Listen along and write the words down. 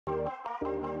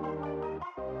Eric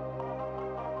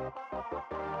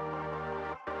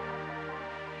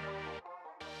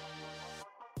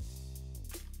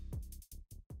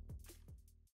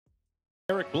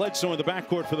Bledsoe in the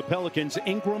backcourt for the Pelicans.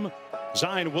 Ingram,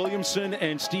 Zion Williamson,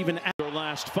 and Steven Adams. Their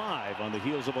last 5 on the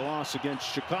heels of a loss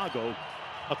against Chicago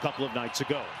a couple of nights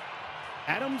ago.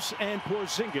 Adams and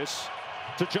Porzingis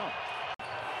to jump.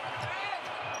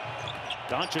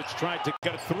 Doncic tried to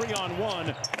get a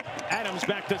 3-on-1. Adams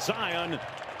back to Zion.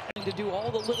 To do all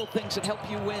the little things that help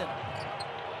you win.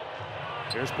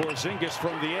 Here's Porzingis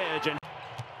from the edge. And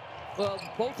well,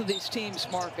 both of these teams,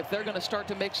 Mark, if they're going to start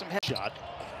to make some shot.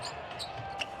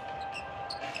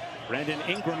 Brandon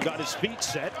Ingram got his feet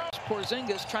set.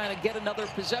 Porzingis trying to get another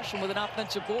possession with an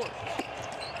offensive board.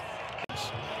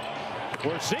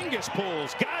 Porzingis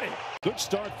pulls, got it. Good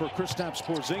start for Kristaps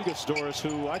Porzingis, Doris,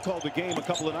 who I called the game a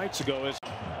couple of nights ago. As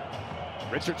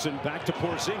Richardson back to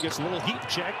Porzingis, a little heat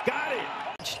check, got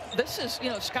it. This is,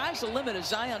 sky's the limit as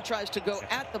Zion tries to go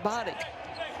at the body.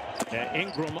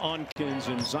 Ingram on Kins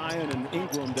and Zion and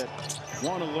Ingram that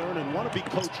want to learn and want to be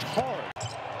coached hard.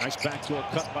 Nice backdoor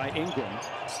cut by Ingram.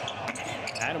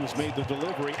 Adams made the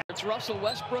delivery. It's Russell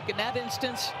Westbrook, in that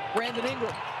instance, Brandon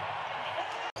Ingram.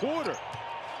 Quarter.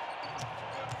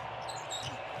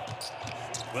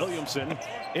 Williamson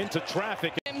into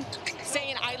traffic.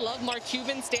 Saying, "I love Mark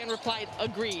Cuban," Stan replied,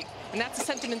 "Agreed." And that's a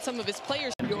sentiment some of his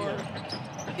players.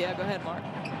 Yeah, go ahead, Mark.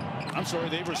 I'm sorry,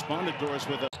 they responded, Doris,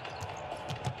 with a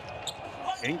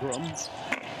Ingram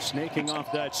snaking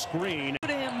off that screen. Put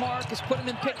him, Marcus, put him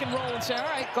in pick and roll and say, all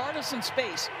right, guard us in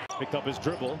space. Picked up his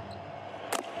dribble.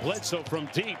 Bledsoe from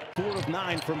deep, 4 of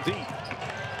 9 from deep.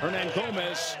 Hernan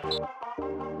Gomez.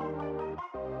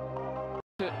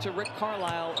 To Rick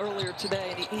Carlisle earlier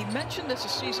today, and he mentioned this a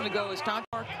season ago as Tom.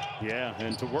 Yeah,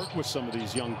 and to work with some of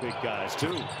these young big guys,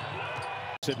 too.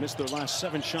 Had missed their last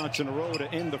 7 shots in a row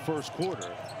to end the first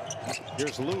quarter.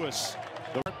 Here's Lewis.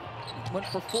 Went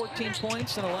for 14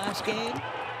 points in the last game.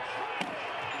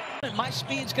 And my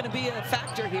speed's going to be a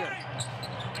factor here.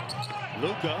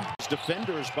 Luka,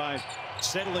 defenders by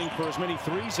settling for as many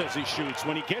threes as he shoots.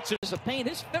 When he gets it, the paint,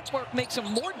 his footwork makes him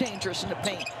more dangerous in the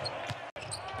paint.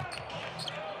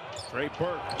 Trey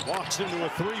Burke walks into a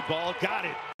 3-ball, got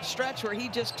it. Stretch where he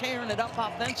just tearing it up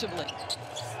offensively.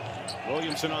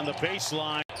 Williamson on the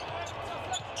baseline.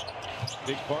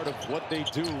 Big part of what they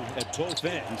do at both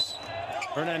ends.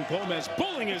 Hernan Gomez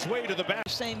pulling his way to the back.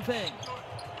 Same thing.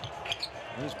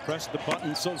 He's pressed the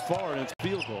button so far, and it's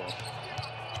field goal.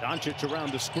 Doncic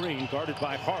around the screen, guarded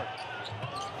by Hart.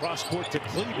 Cross court to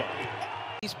Kleber.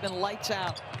 He's been lights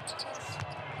out.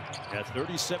 At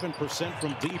 37%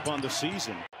 from deep on the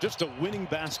season. Just a winning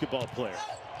basketball player.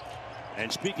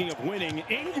 And speaking of winning,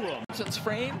 Ingram. Since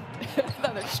frame,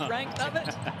 another strength of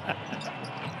it.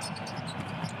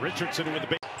 Richardson with the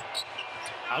base.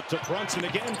 Out to Brunson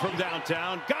again from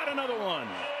downtown. Got another one.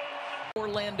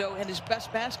 Orlando and his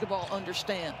best basketball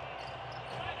understand.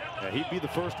 Yeah, he'd be the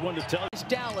first one to tell. It's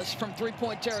Dallas from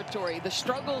 3-point territory. The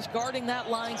struggles guarding that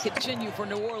line continue for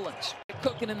New Orleans.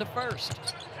 Cooking in the first.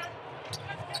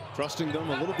 Trusting them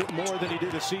a little bit more than he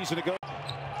did a season ago.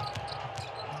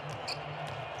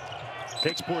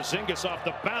 Takes Porzingis off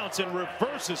the bounce and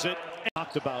reverses it.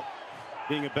 Talked about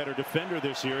being a better defender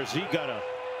this year as he got a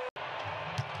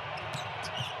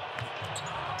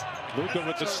Luka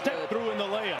with the step through in the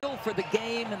layup. For the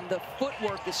game, and the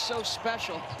footwork is so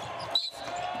special.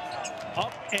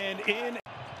 Up and in.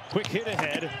 Quick hit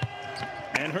ahead.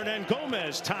 And Hernan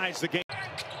Gomez ties the game.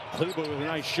 Kleber with a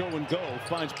nice show and go.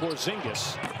 Finds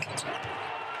Porzingis.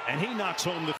 And he knocks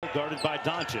home the guarded by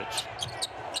Doncic.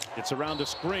 Gets around the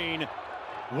screen.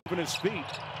 Moving his feet.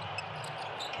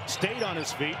 Stayed on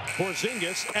his feet.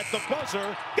 Porzingis at the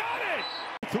buzzer. Got it!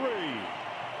 3.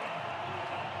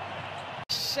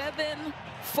 7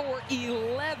 for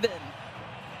 11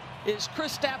 is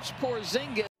Kristaps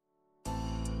Porzingis.